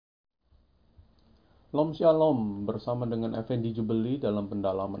Shalom Shalom, bersama dengan Effendi Jubeli dalam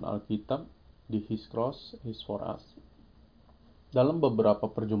pendalaman Alkitab di His Cross is for Us. Dalam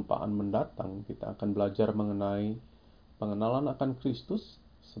beberapa perjumpaan mendatang, kita akan belajar mengenai pengenalan akan Kristus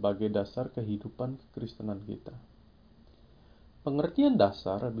sebagai dasar kehidupan kekristenan kita. Pengertian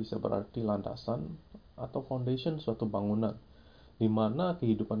dasar bisa berarti landasan atau foundation suatu bangunan, di mana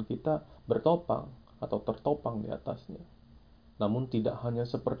kehidupan kita bertopang atau tertopang di atasnya. Namun tidak hanya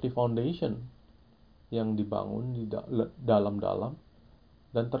seperti foundation yang dibangun di dalam-dalam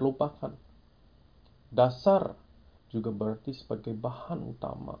dan terlupakan. Dasar juga berarti sebagai bahan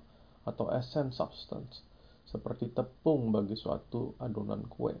utama atau essence substance, seperti tepung bagi suatu adonan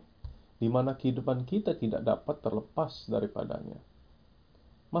kue, di mana kehidupan kita tidak dapat terlepas daripadanya.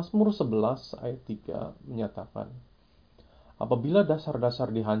 Mazmur 11 ayat 3 menyatakan, apabila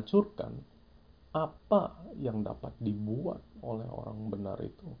dasar-dasar dihancurkan, apa yang dapat dibuat oleh orang benar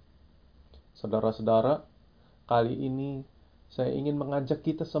itu? Saudara-saudara, kali ini saya ingin mengajak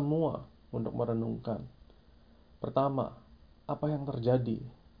kita semua untuk merenungkan. Pertama, apa yang terjadi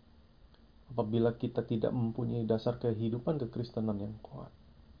apabila kita tidak mempunyai dasar kehidupan kekristenan yang kuat?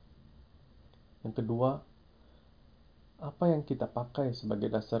 Yang kedua, apa yang kita pakai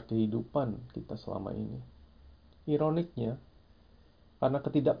sebagai dasar kehidupan kita selama ini? Ironiknya, karena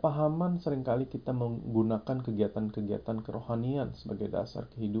ketidakpahaman seringkali kita menggunakan kegiatan-kegiatan kerohanian sebagai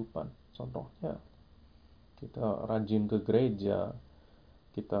dasar kehidupan. Contohnya, kita rajin ke gereja,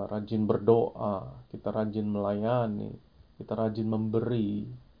 kita rajin berdoa, kita rajin melayani, kita rajin memberi,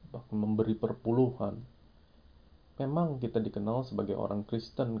 bahkan memberi perpuluhan. Memang kita dikenal sebagai orang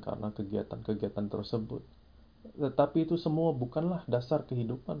Kristen karena kegiatan-kegiatan tersebut. Tetapi itu semua bukanlah dasar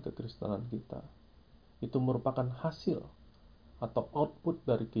kehidupan kekristenan kita. Itu merupakan hasil atau output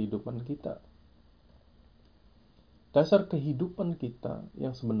dari kehidupan kita. Dasar kehidupan kita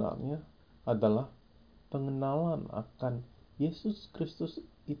yang sebenarnya adalah pengenalan akan Yesus Kristus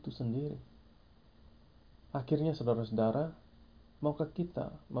itu sendiri. Akhirnya saudara-saudara, maukah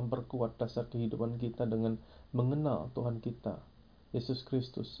kita memperkuat dasar kehidupan kita dengan mengenal Tuhan kita, Yesus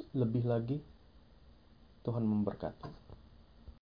Kristus, lebih lagi? Tuhan memberkati.